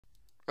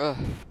Ugh.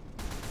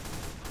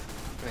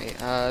 Wait,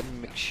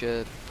 make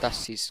sure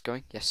Dusty's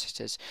going. Yes,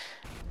 it is.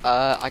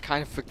 I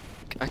kind of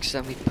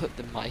accidentally put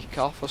the mic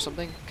off or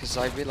something because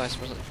I realised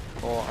I wasn't,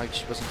 or I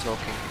just wasn't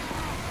talking.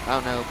 I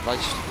don't know, but I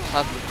just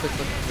had a quick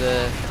look at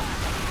the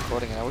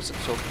recording and I wasn't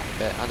talking a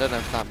bit. I don't know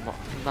if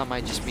that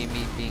might just be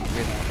me being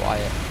really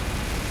quiet.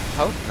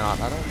 I hope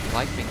not. I don't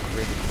like being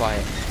really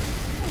quiet.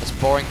 It's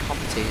boring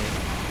commentating.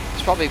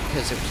 It's probably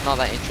because it was not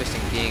that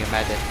interesting being a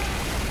medic,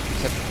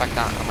 except for the fact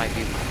that I might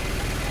be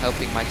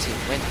helping my team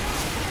win.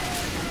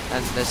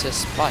 And there's a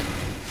spy.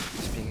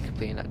 Just being a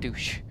complete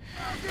douche.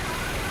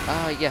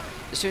 Yeah.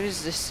 As soon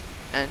as this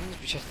ends,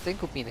 which I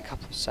think will be in a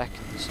couple of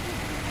seconds.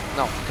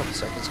 No, a couple of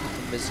seconds, a couple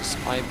of minutes,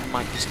 I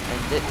might just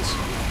end it.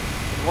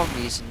 For one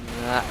reason,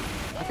 that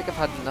I think I've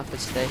had enough for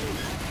today.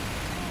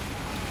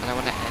 And I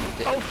want to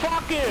end it. Oh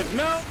fuck it!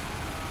 No!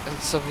 And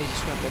somebody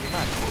just went really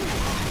mad.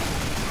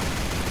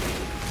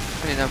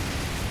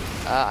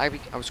 I mean,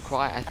 I was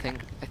quiet, I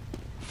think.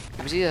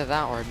 It was either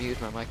that or I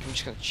muted my mic. I'm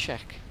just going to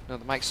check. No,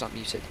 the mic's not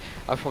muted.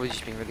 I've probably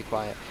just been really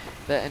quiet.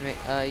 But anyway,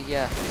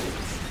 yeah.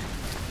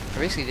 I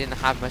basically didn't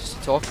have much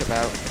to talk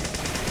about.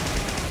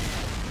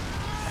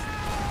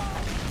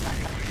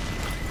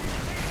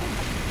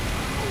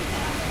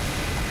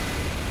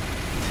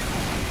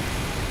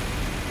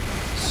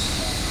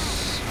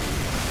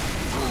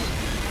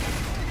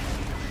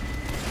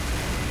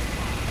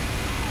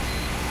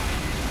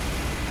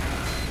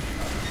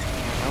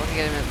 I want to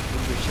get him in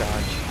the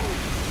charge,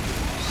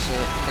 so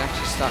he can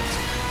actually start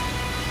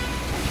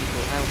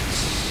people out.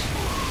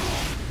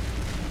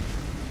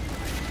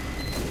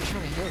 I'm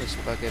trying to heal this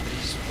bugger, but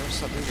he's won't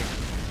stop moving.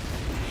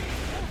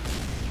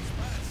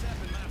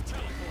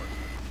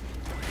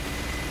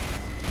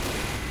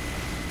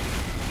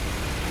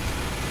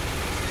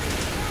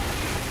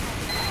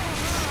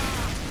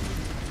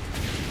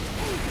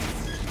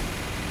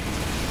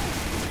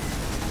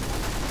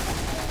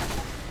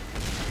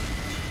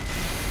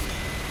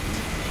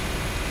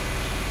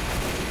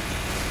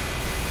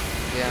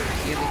 Yeah, I'm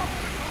healing.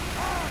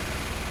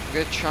 I'm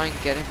gonna try and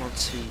get him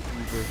onto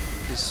Uber,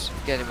 because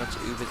getting him onto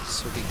Uber,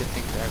 this will be a good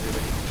thing for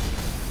everybody.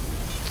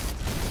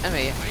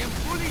 Anyway, I am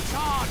fully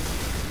charged!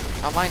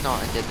 I might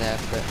not end it there,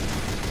 but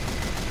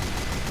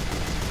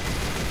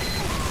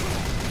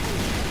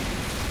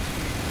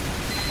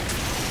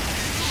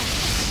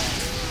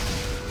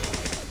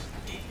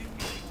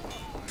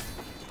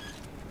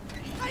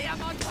I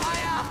am on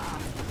fire!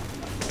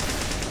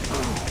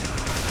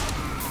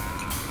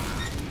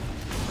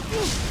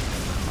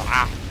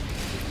 ah!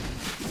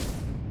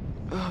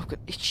 Oh, I've got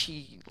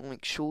itchy,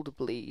 like, shoulder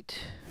blade.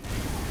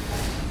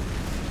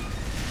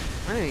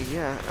 Anyway,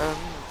 yeah,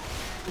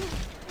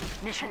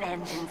 Mission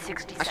ends in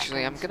 60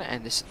 actually, I'm seconds. gonna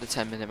end this at the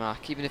 10-minute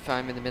mark. Even if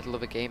I'm in the middle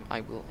of a game, I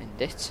will end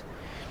it.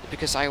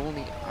 Because I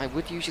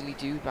would usually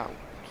do about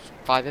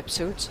 5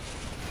 episodes.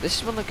 This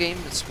is one of the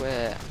games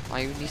where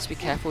I need to be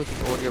careful with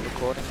the audio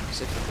recording,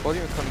 because if the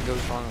audio recording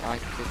goes wrong, I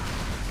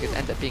could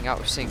end up being out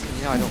of sync. And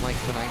you know I don't like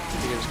when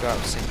videos go out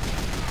of sync.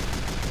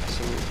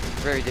 So,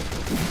 very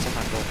difficult for me to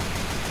handle.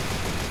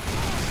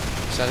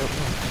 So I don't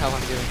know how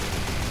I'm doing.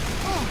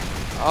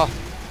 Oh!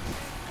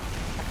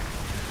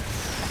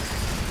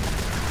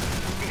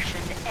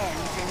 Mission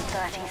ends in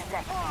 30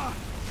 seconds.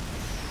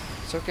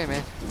 It's okay,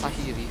 man. I'll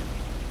heal you.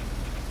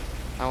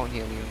 I won't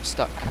heal you. I'm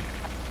stuck.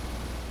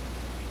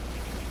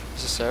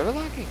 Is the server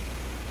lagging?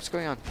 What's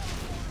going on?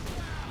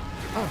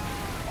 Oh.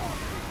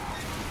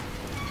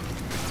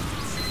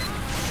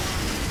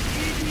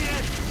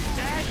 Idiot!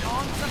 Dead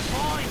on the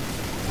point!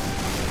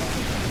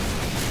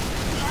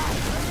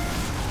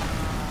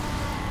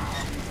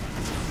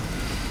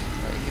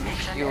 Right, give me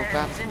heal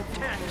back. ends in 10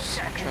 Try and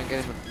seconds.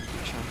 get him a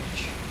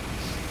challenge.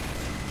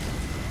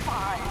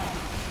 5,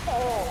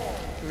 4,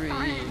 3,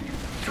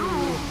 2, 2,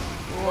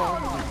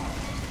 1.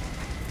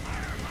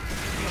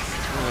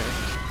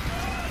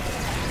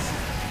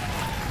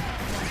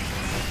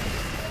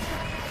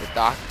 The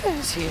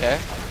doctor's here.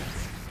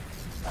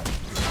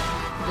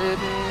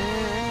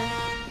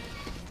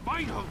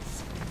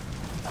 Minehouse!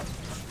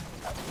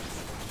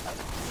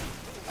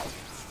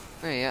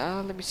 Hey,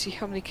 let me see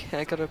how many.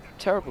 I got a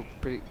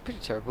pretty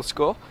terrible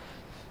score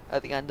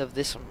at the end of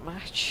this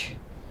match.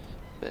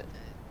 But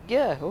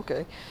yeah,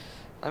 okay.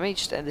 I may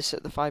just end this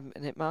at the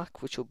 5-minute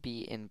mark, which will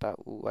be in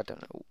about, I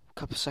don't know, a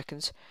couple of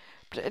seconds.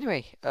 But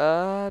anyway,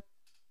 yeah,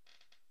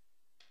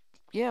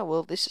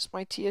 well, this is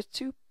my tier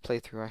 2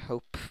 playthrough. I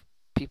hope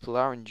people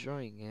are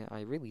enjoying it.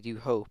 I really do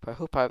hope. I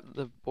hope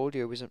the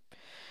audio isn't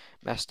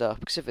messed up,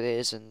 because if it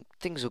is, and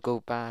things will go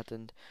bad,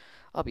 and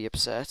I'll be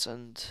upset,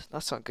 and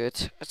that's not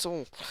good at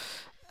all.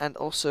 And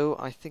also,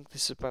 I think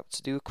this is about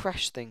to do a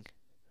crash thing.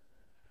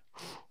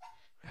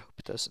 I hope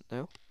it doesn't,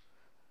 no.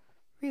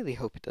 Really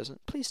hope it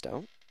doesn't. Please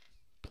don't.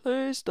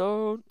 Please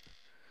don't.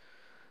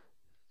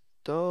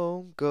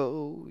 Don't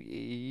go.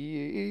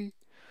 Yeah,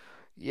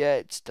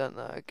 it's done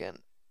that again.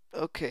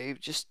 Okay,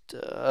 just,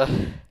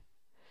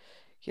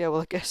 yeah,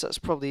 well, I guess that's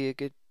probably a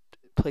good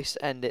place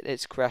to end it.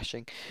 It's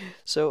crashing.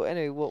 So,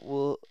 anyway, what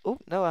we'll... Oh,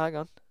 no, hang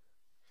on.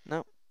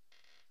 No.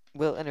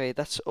 Well, anyway,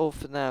 that's all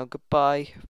for now. Goodbye.